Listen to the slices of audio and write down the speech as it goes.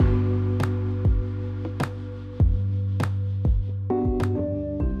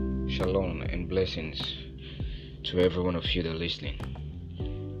blessings to every one of you that are listening.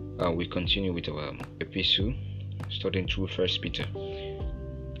 We continue with our epistle, starting through 1Peter.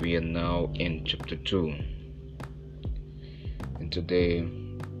 We are now in chapter 2, and today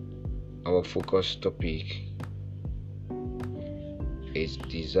our focus topic is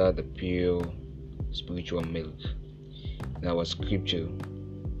desire the pure spiritual milk. And our scripture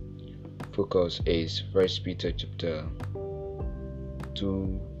focus is 1Peter chapter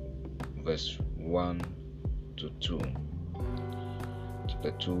 2 verse 1 to 2.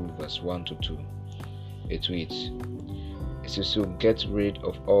 Chapter 2 verse 1 to 2. It reads, it says, so get rid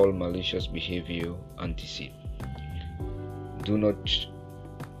of all malicious behavior and deceit. Do not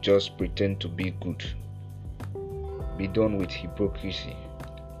just pretend to be good. Be done with hypocrisy,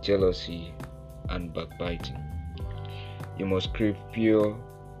 jealousy, and backbiting. You must crave pure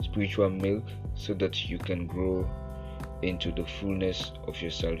spiritual milk so that you can grow into the fullness of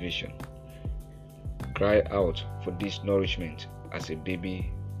your salvation. Cry out for this nourishment as a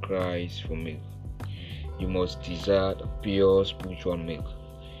baby cries for milk. You must desire the pure spiritual milk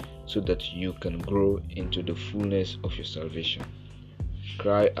so that you can grow into the fullness of your salvation.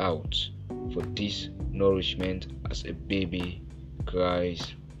 Cry out for this nourishment as a baby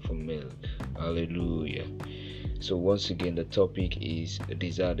cries for milk. Hallelujah. So once again, the topic is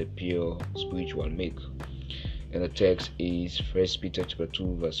desire the pure spiritual milk. And the text is 1Peter chapter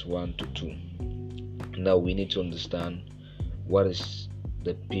 2 verse 1 to 2. Now we need to understand what is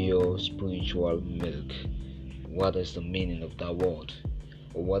the pure spiritual milk. What is the meaning of that word?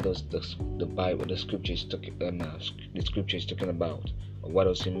 Or what does the Bible, the scripture is talking about? Or what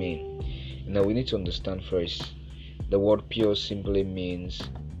does it mean? Now we need to understand first, the word pure simply means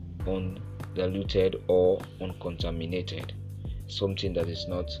undiluted or uncontaminated. Something that is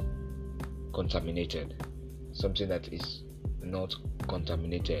not contaminated. Something that is not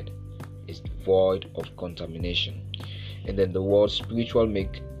contaminated is void of contamination. And then the word spiritual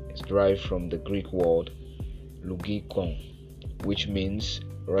milk is derived from the Greek word logikon, which means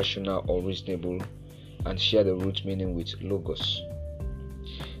rational or reasonable, and share the root meaning with logos.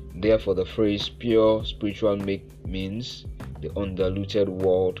 Therefore, the phrase pure spiritual milk means the undiluted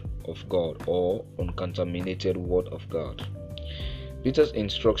word of God or uncontaminated word of God. Peter's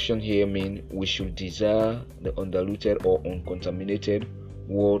instruction here means we should desire the undiluted or uncontaminated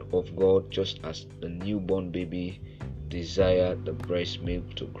word of God just as the newborn baby desire the breast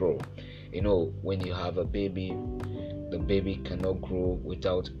milk to grow. You know, when you have a baby, the baby cannot grow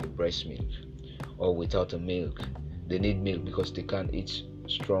without the breast milk or without a milk. They need milk because they can't eat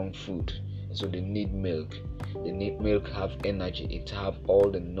strong food, and so they need milk. They need milk, have energy, it have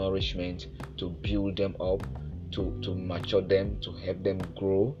all the nourishment to build them up, to mature them, to help them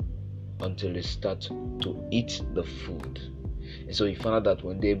grow until they start to eat the food. And so you find out that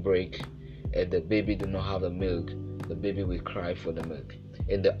when they break and the baby do not have the milk, the baby will cry for the milk.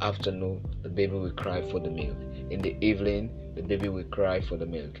 In the afternoon, the baby will cry for the milk. In the evening, the baby will cry for the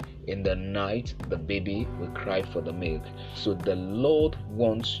milk. In the night, the baby will cry for the milk. So the Lord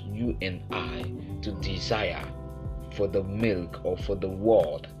wants you and I to desire for the milk, or for the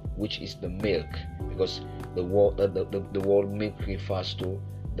word, which is the milk, because the word milk refers to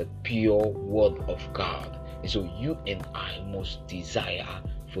the pure word of God. And so you and I must desire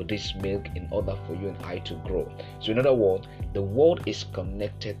for this milk in order for you and I to grow. So in other words, the word is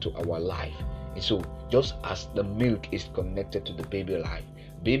connected to our life. And so just as the milk is connected to the baby life,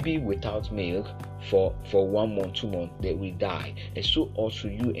 baby without milk for 1 month, 2 months, they will die. And so also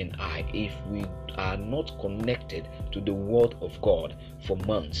you and I, if we are not connected to the word of God for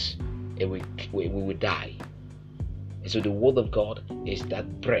months, we will die. And so the word of God is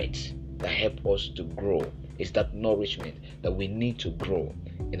that bread that helps us to grow. It's that nourishment that we need to grow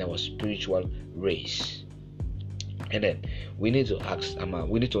in our spiritual race. And then we need to ask,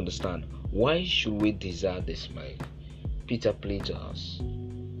 we need to understand, why should we desire this milk? Peter pleads to us,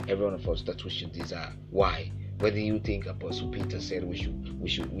 every one of us, that we should desire. Why? Whether you think Apostle Peter said we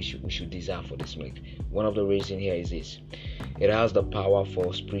should desire for this milk. One of the reasons here is this: it has the power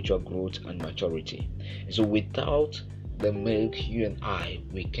for spiritual growth and maturity. And so without the milk, you and I,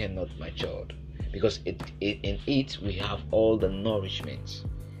 we cannot mature, because in it we have all the nourishment.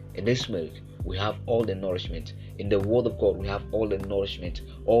 In this milk we have all the nourishment. In the word of God we have all the nourishment,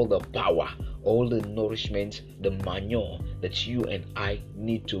 all the power, all the nourishment, the manure that you and I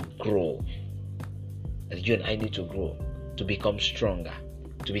need to grow. That you and I need to grow, to become stronger,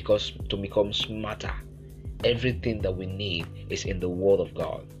 to become smarter. Everything that we need is in the word of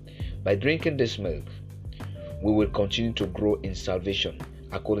God. By drinking this milk, we will continue to grow in salvation,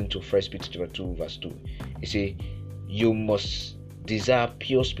 according to 1Peter chapter 2 verse 2. You see, you must desire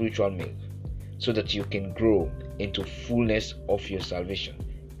pure spiritual milk so that you can grow into fullness of your salvation.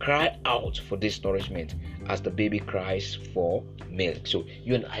 Cry out for this nourishment as the baby cries for milk. So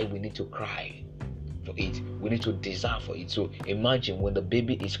you and I, we need to cry for it. We need to desire for it. So imagine when the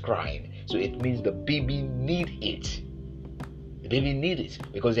baby is crying, so it means the baby need it. The baby need it,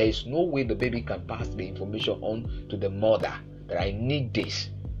 because there is no way the baby can pass the information on to the mother that I need this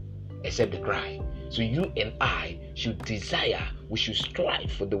except the cry. So you and I should desire, we should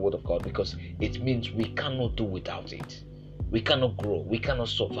strive for the word of God, because it means we cannot do without it. We cannot grow, we cannot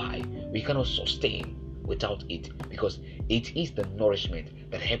survive, we cannot sustain without it, because it is the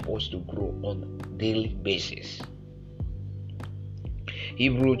nourishment that helps us to grow on a daily basis.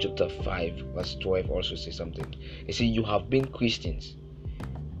 Hebrews chapter 5 verse 12 also says something. It says, you have been Christians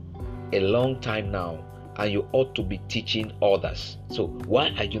a long time now, and you ought to be teaching others. So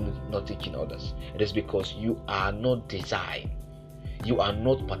why are you not teaching others? It is because you are not desiring, you are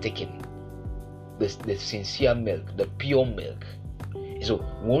not partaking the sincere milk, the pure milk. So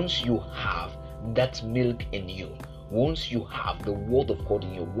once you have that milk in you, once you have the word of God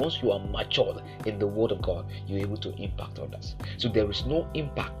in you, once you are matured in the word of God, you're able to impact others. So there is no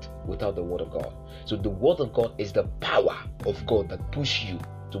impact without the word of God. So the word of God is the power of God that pushes you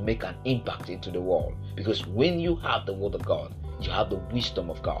to make an impact into the world. Because when you have the word of God, you have the wisdom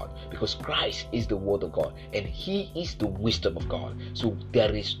of God, because Christ is the word of God and he is the wisdom of God. So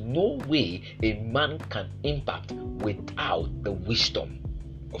there is no way a man can impact without the wisdom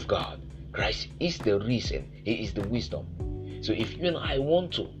of God. Christ is the reason, he is the wisdom. So if you and I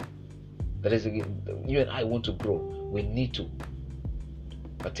want to, that is again, you and I want to grow, we need to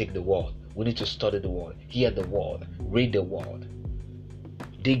partake the word. We need to study the word, hear the word, read the word,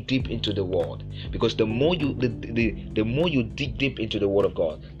 dig deep into the word. Because the more you the more you dig deep into the word of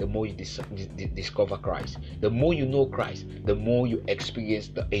God, the more you discover Christ. The more you know Christ, the more you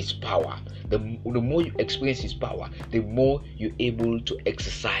experience his power. The more you experience his power, the more you're able to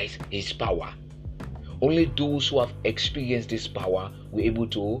exercise his power. Only those who have experienced this power were able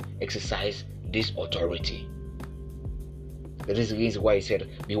to exercise this authority. That is the reason why he said,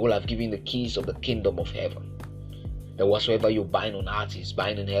 behold, I've given the keys of the kingdom of heaven. That whatsoever you bind on earth is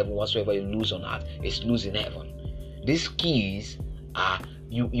bind in heaven, whatsoever you lose on earth is loose in heaven. These keys are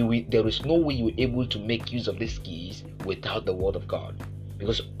there is no way you're able to make use of these keys without the word of God.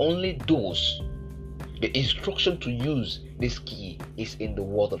 Because only those, the instruction to use this key is in the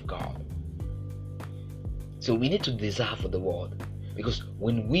word of God. So we need to desire for the word. Because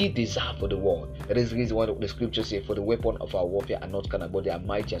when we desire for the word, that is the reason why the scriptures say, for the weapon of our warfare are not carnal, but they are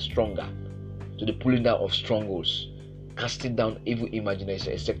mighty and stronger to the pulling down of strongholds, casting down evil imaginations,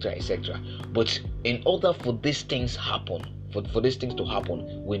 etc., etc. But in order for these things happen, for these things to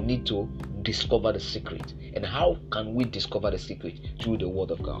happen, we need to discover the secret. And how can we discover the secret? Through the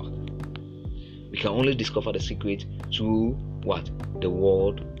word of God. We can only discover the secret through what? The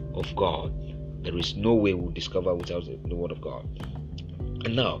word of God. There is no way we'll discover without the word of God.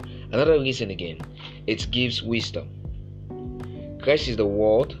 And now, another reason again, it gives wisdom. Christ is the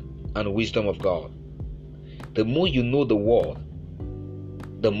word and wisdom of God. The more you know the word,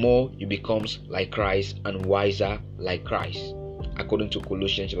 the more you become like Christ and wiser like Christ, according to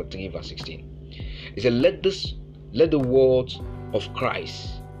Colossians chapter 3 verse 16. It said, let the words of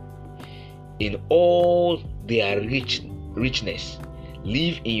Christ in all their richness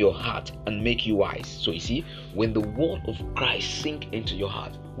live in your heart and make you wise. So you see, when the word of Christ sink into your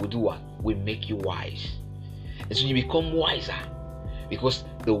heart, we do what? We make you wise. And so you become wiser, because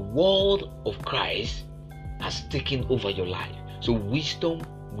the word of Christ has taken over your life. So wisdom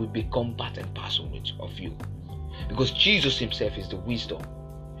will become part and parcel of you, because Jesus himself is the wisdom,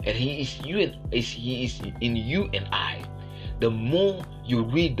 and he is in you and I. The more you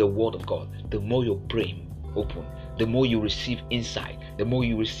read the word of God, the more your brain open, the more you receive insight, the more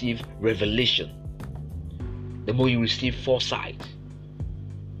you receive revelation, the more you receive foresight,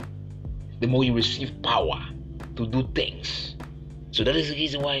 the more you receive power to do things. So that is the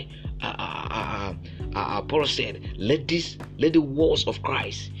reason why Paul said, let the words of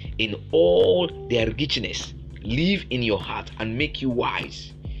Christ in all their richness live in your heart and make you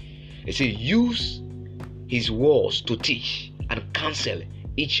wise. It says, use his words to teach and counsel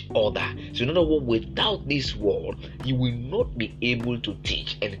each other. So in other words, without this word, you will not be able to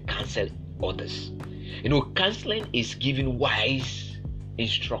teach and counsel others. You know, counseling is giving wise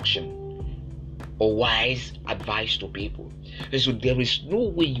instruction or wise advice to people. And so there is no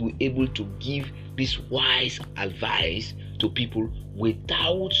way you are able to give this wise advice to people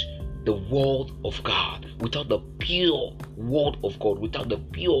without the word of God, without the pure word of God, without the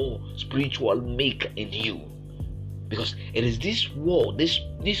pure spiritual milk in you. Because it is this word,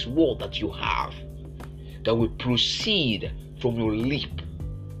 this word that you have that will proceed from your lip.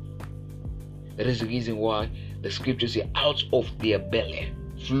 That is the reason why the scriptures say, out of their belly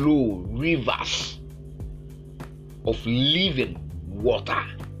flow rivers of living water.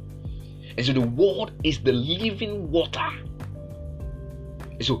 And so the word is the living water.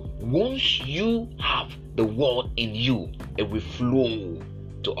 And so once you have the word in you, it will flow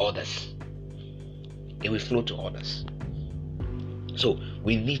to others. It will flow to others. So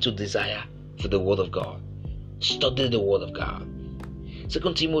we need to desire for the word of God. Study the word of God.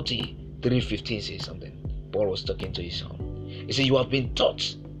 2 Timothy 3:15 says something. Paul was talking to his son. He said, you have been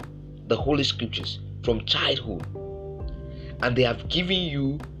taught the Holy Scriptures from childhood, and they have given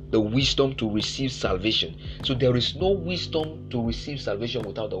you the wisdom to receive salvation. So there is no wisdom to receive salvation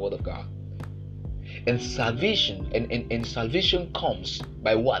without the word of God. And salvation and salvation comes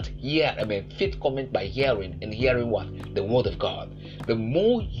by what? Faith comes by hearing, and hearing what? The word of God. The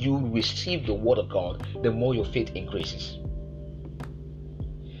more you receive the word of God, the more your faith increases.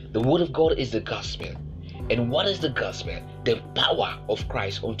 The word of God is the gospel. And what is the gospel? The power of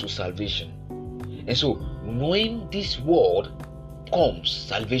Christ unto salvation. And so when this word comes,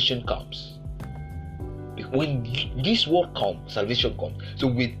 salvation comes. When this word comes, salvation comes. So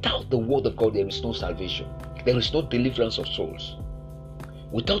without the word of God, there is no salvation. There is no deliverance of souls.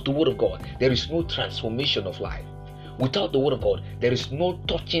 Without the word of God, there is no transformation of life. Without the word of God, there is no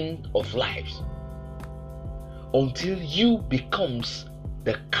touching of lives. Until you becomes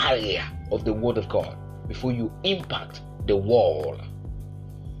the carrier of the word of God, before you impact the world,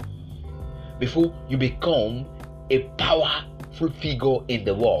 before you become a powerful figure in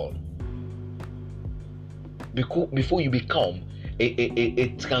the world, before you become a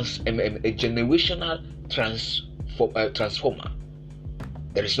generational transformer.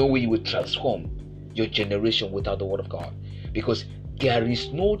 There is no way you will transform your generation without the word of God, because there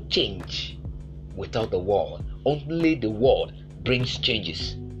is no change without the word. Only the word brings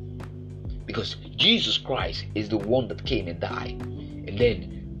changes, because Jesus Christ is the one that came and died, and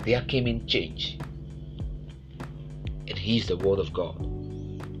then there came in change, and He is the word of God.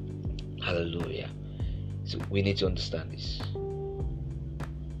 Hallelujah. So we need to understand this.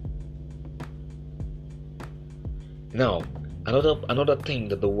 Now, another thing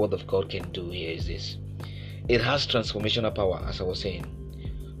that the word of God can do here is this. It has transformational power, as I was saying.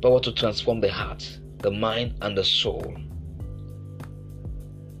 Power to transform the heart, the mind, and the soul.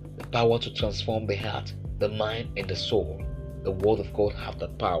 The power to transform the heart, the mind, and the soul. The word of God have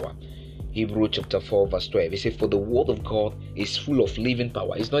that power. Hebrews chapter 4 verse 12. It says, for the word of God is full of living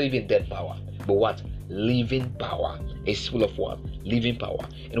power. It's not even dead power, but what? Living power. It's full of what? Living power.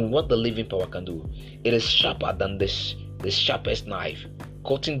 And what the living power can do, it is sharper than the sharpest knife,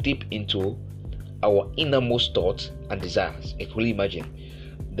 cutting deep into our innermost thoughts and desires. You can imagine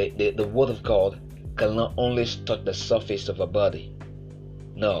the word of God cannot only touch the surface of a body,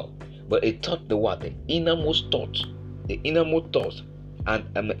 no, but it touched the what? The innermost thoughts, and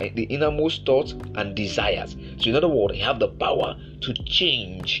the innermost thoughts and desires. So in other words, you have the power to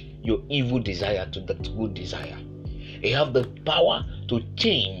change your evil desire to that good desire. You have the power to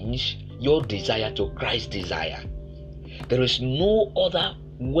change your desire to Christ's desire. There is no other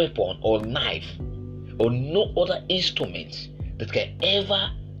weapon or knife or no other instrument that can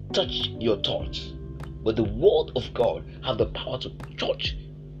ever touch your thoughts, but the word of God have the power to touch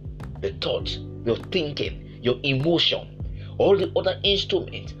the thoughts, your thinking, your emotion. All the other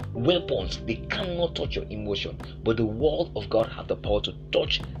instruments, weapons, they cannot touch your emotion, but the word of God have the power to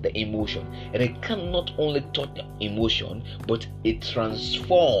touch the emotion. And it cannot only touch the emotion, but it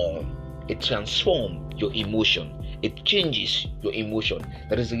transforms your emotion. It changes your emotion.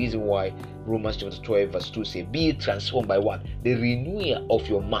 That is the reason why Romans chapter 12 verse 2 says, be transformed by what? The renewal of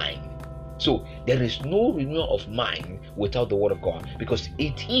your mind. So there is no renewal of mind without the word of God, because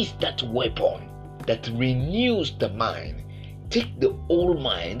it is that weapon that renews the mind. Take the old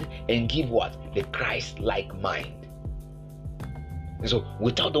mind and give what? The Christ-like mind. And so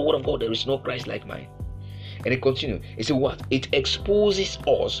without the word of God, there is no Christ-like mind. And it continues. It says what? It exposes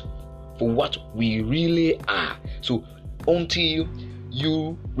us for what we really are. So until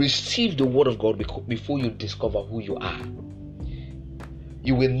you receive the word of God, before you discover who you are,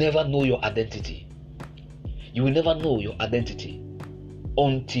 you will never know your identity. You will never know your identity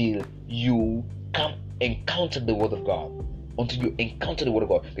until you encounter the word of God. Until you encounter the word of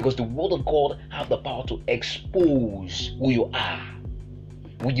God, because the word of God have the power to expose who you are.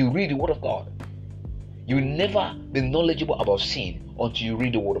 When you read the word of God, you will never be knowledgeable about sin until you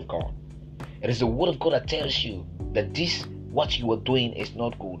read the word of God. It is the word of God that tells you that what you are doing is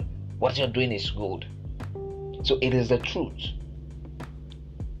not good, what you are doing is good. So it is the truth.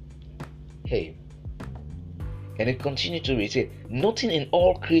 Hey. And it continues to say, nothing in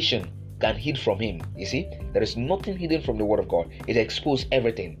all creation can hide from him. You see, there is nothing hidden from the word of God. It exposes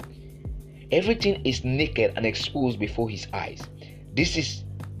everything. Everything is naked and exposed before his eyes. This is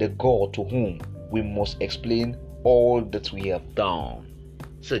the God to whom we must explain all that we have done.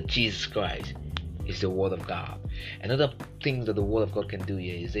 So Jesus Christ is the word of God. Another thing that the word of God can do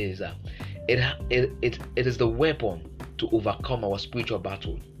here is that it is the weapon to overcome our spiritual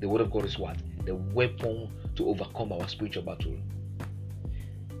battle. The word of God is what? The weapon to overcome our spiritual battle.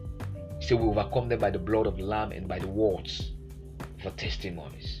 So we overcome them by the blood of the Lamb and by the words of our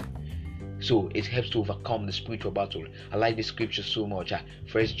testimonies. So it helps to overcome the spiritual battle. I like this scripture so much.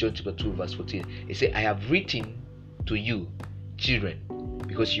 1 John 2 verse 14. It says, I have written to you, children,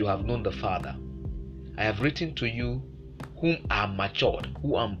 because you have known the Father. I have written to you whom are matured.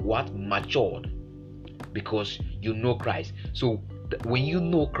 Who are what? Matured. Because you know Christ. So when you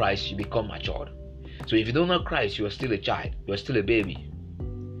know Christ, you become matured. So if you don't know Christ, you are still a child. You are still a baby.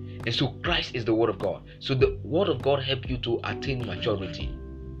 And so Christ is the word of God. So the word of God helps you to attain maturity.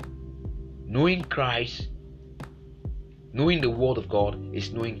 Knowing Christ, knowing the word of God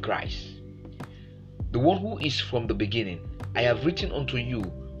is knowing Christ. The one who is from the beginning. I have written unto you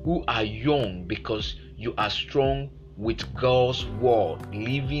who are young, because you are strong with God's word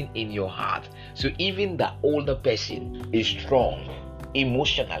living in your heart. So even the older person is strong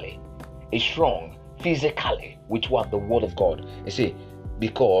emotionally, is strong physically with what? The word of God. You see,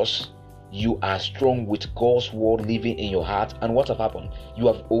 because you are strong with God's word living in your heart. And what have happened? You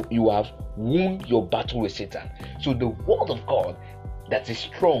have won your battle with Satan. So the word of God that is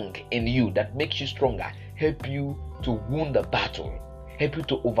strong in you, that makes you stronger, help you to win the battle, help you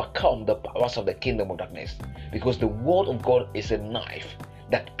to overcome the powers of the kingdom of darkness. Because the word of God is a knife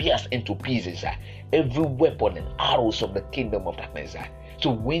that pierces into pieces every weapon and arrows of the kingdom of darkness.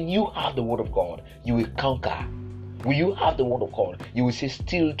 So when you have the word of God, you will conquer. When you have the word of God, you will say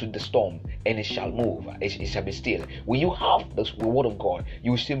still to the storm and it shall move. It shall be still. When you have the word of God, you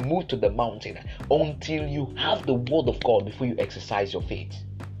will say move to the mountain until you have the word of God before you exercise your faith.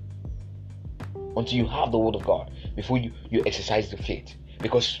 Until you have the word of God before you exercise the faith.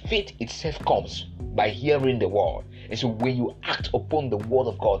 Because faith itself comes by hearing the word. And so when you act upon the word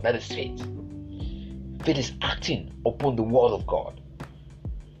of God, that is faith. Faith is acting upon the word of God.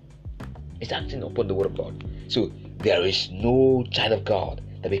 It's acting upon the word of God. So there is no child of God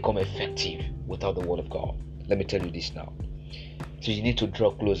that become effective without the word of God. Let me tell you this now. So you need to draw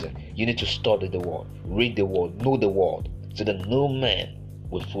closer. You need to study the word, read the word, know the word, so that no man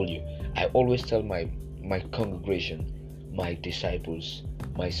will fool you. I always tell my congregation, my disciples,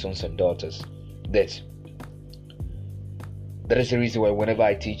 my sons and daughters, that is the reason why whenever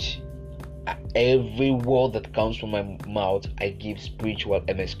I teach, every word that comes from my mouth, I give spiritual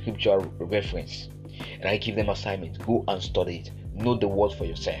and scriptural reference. And I give them assignment. Go and study it. Know the word for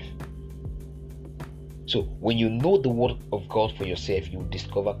yourself. So when you know the word of God for yourself, you will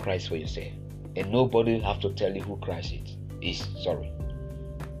discover Christ for yourself. And nobody will have to tell you who Christ is.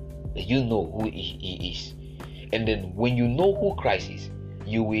 You know who he is. And then when you know who Christ is,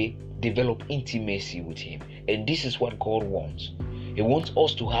 you will develop intimacy with him. And this is what God wants. He wants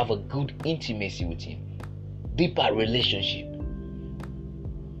us to have a good intimacy with him. Deeper relationship.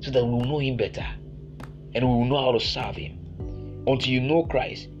 So that we will know him better. And we will know how to serve him. Until you know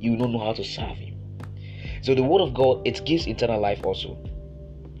Christ, you will not know how to serve him. So the word of God, it gives eternal life also.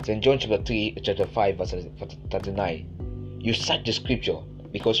 It's in John chapter 5 verse 39. You search the scripture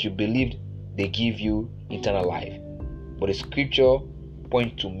because you believed they give you eternal life. But the scripture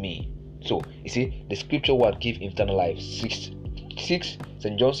point to me. So you see, the scripture word give eternal life. St.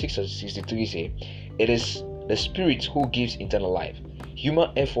 John 6:63 say, it is the Spirit who gives eternal life.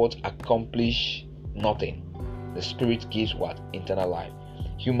 Human effort accomplish nothing. The Spirit gives what? Eternal life.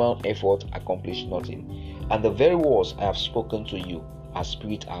 Human effort accomplish nothing. And the very words I have spoken to you are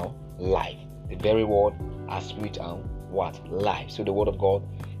spirit and life. The very word are spirit and what? Life. So the word of God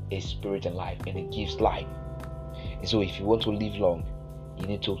is spirit and life, and it gives life. And so if you want to live long, you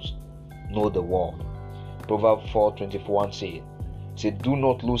need to know the word. Proverbs 4:21 says, do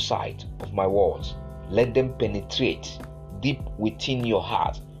not lose sight of my words. Let them penetrate deep within your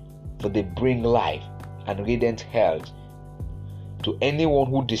heart, for they bring life and radiant health to anyone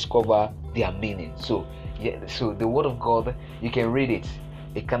who discover their meaning. So the word of God, you can read it.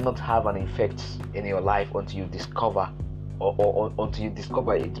 It cannot have an effect in your life until you discover or until you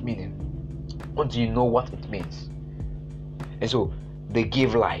discover its meaning, until you know what it means. And so they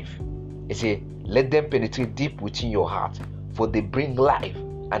give life. It says, let them penetrate deep within your heart, for they bring life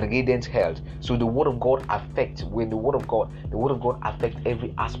and radiant health. So the word of God affects, when the word of God affects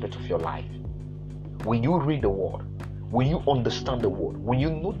every aspect of your life. When you read the word, when you understand the word, when you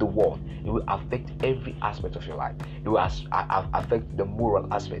know the word, it will affect every aspect of your life. It will affect the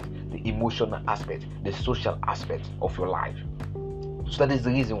moral aspect, the emotional aspect, the social aspect of your life. So that is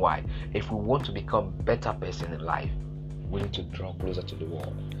the reason why, if we want to become a better person in life, we need to draw closer to the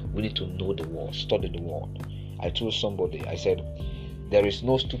word. We need to know the word, study the word. I told somebody, I said, there is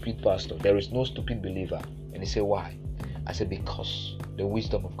no stupid pastor, there is no stupid believer. And he said, why? I said, because the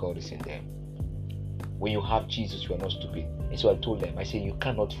wisdom of God is in them. When you have Jesus, you are not stupid. And so I told them, I said, you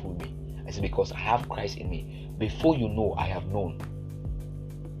cannot fool me. I said, because I have Christ in me. Before you know, I have known.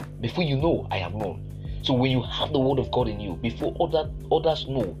 Before you know, I have known. So when you have the word of God in you, before others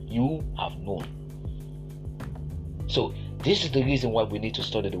know, you have known. So this is the reason why we need to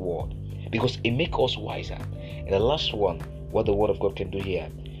study the word, because it makes us wiser. And the last one, what the word of God can do here,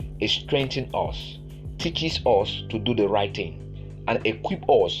 is strengthen us, teaches us to do the right thing, and equip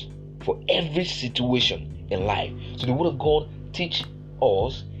us for every situation in life. So the word of God teach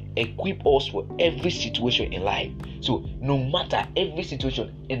us, equip us for every situation in life. So no matter every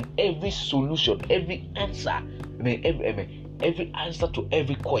situation, in every solution, every answer, every answer to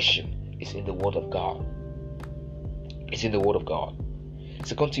every question is in the word of God. It's in the word of God.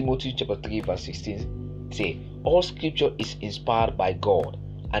 2 Timothy chapter 3 verse 16 say, all scripture is inspired by God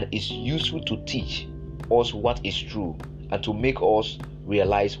and is useful to teach us what is true and to make us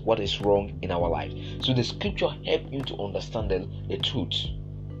realize what is wrong in our life. So the scripture help you to understand the truth,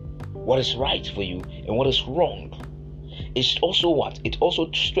 what is right for you and what is wrong. It's also what? It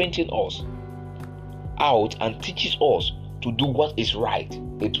also strengthens us out and teaches us to do what is right.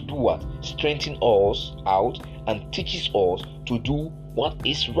 And to do what? Strengthen us out and teaches us to do what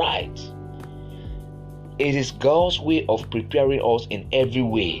is right. It is God's way of preparing us in every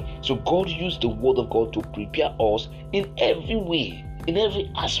way. So God used the word of God to prepare us in every way, in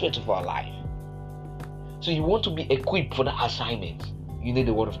every aspect of our life. So you want to be equipped for the assignment, you need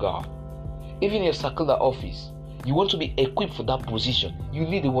the word of God. Even in your circular office, you want to be equipped for that position, you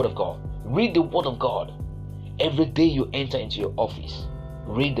need the word of God. Read the word of God. Every day you enter into your office,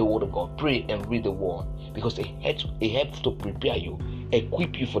 read the word of God. Pray and read the word, because it helps to prepare you,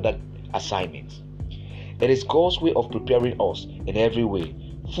 equip you for that assignment. It is God's way of preparing us in every way,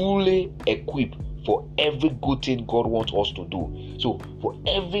 fully equipped for every good thing God wants us to do. So for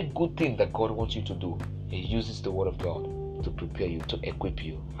every good thing that God wants you to do, He uses the word of God to prepare you, to equip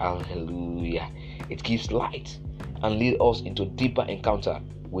you. Hallelujah. It gives light and leads us into deeper encounter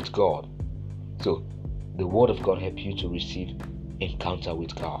with God. So the word of God helps you to receive encounter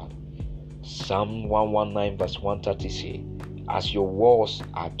with God. Psalm 119 verse 130 say, as your words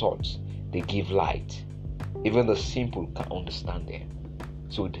are taught, they give light. Even the simple can understand them.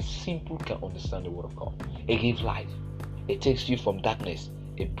 So the simple can understand the word of God. It gives light. It takes you from darkness.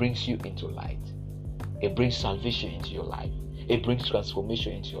 It brings you into light. It brings salvation into your life. It brings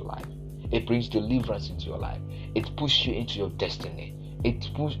transformation into your life. It brings deliverance into your life. It pushes you into your destiny. It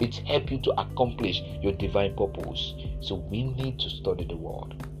helps you to accomplish your divine purpose. So we need to study the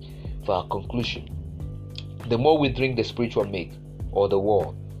word. For our conclusion, the more we drink the spiritual milk or the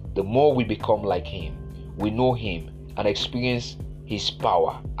word, the more we become like Him. We know Him and experience His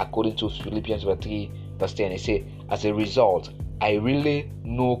power. According to Philippians 3 verse 10, it says, as a result, I really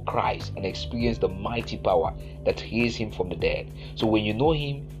know Christ and experience the mighty power that raised Him from the dead. So when you know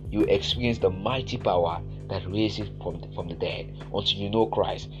Him, you experience the mighty power that raises Him from the dead. Until you know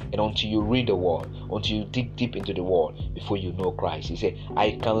Christ and until you read the word, until you dig deep into the word before you know Christ. He said,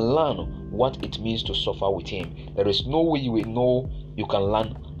 I can learn what it means to suffer with Him. There is no way you will know you can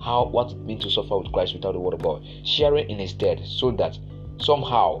learn what it means to suffer with Christ without the word of God. Sharing in His death, so that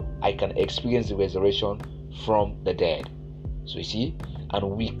somehow I can experience the resurrection from the dead. So you see,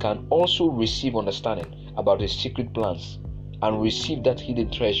 and we can also receive understanding about His secret plans and receive that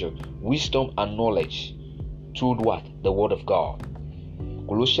hidden treasure, wisdom and knowledge through what? The word of God.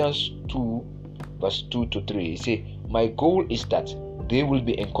 Colossians 2 verse 2 to 3, it says, my goal is that they will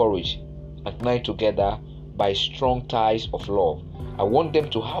be encouraged and knit together by strong ties of love. I want them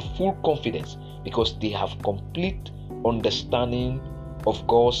to have full confidence because they have complete understanding of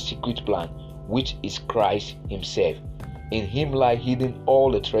God's secret plan, which is Christ Himself. In Him lie hidden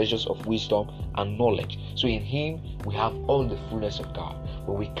all the treasures of wisdom and knowledge. So in Him we have all the fullness of God.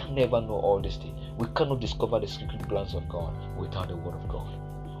 But we can never know all these things. We cannot discover the secret plans of God without the word of God.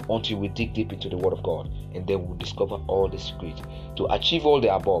 Until we dig deep into the word of God, and then we'll discover all the secrets. To achieve all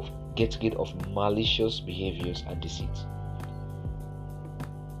the above, get rid of malicious behaviors and deceit.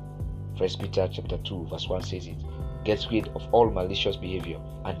 1 Peter chapter 2 verse 1 says it. Get rid of all malicious behavior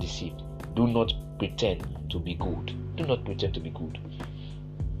and deceit. Do not pretend to be good. Do not pretend to be good.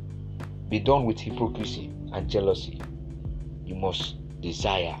 Be done with hypocrisy and jealousy. You must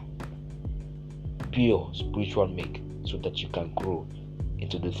desire pure spiritual milk so that you can grow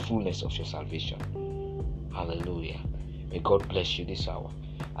into the fullness of your salvation. Hallelujah. May God bless you this hour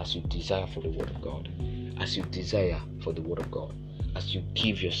as you desire for the word of God. As you desire for the word of God. As you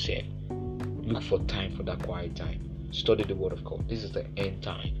give yourself. Look for time for that quiet time. Study the word of God. This is the end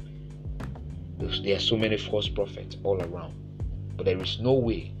time. There are so many false prophets all around. But there is no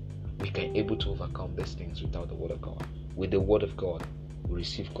way we can able to overcome these things without the word of God. With the word of God, we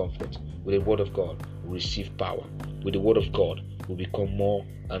receive comfort. With the word of God, we receive power. With the word of God, we become more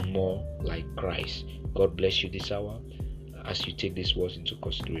and more like Christ. God bless you this hour as you take these words into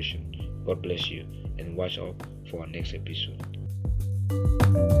consideration. God bless you, and watch out for our next episode.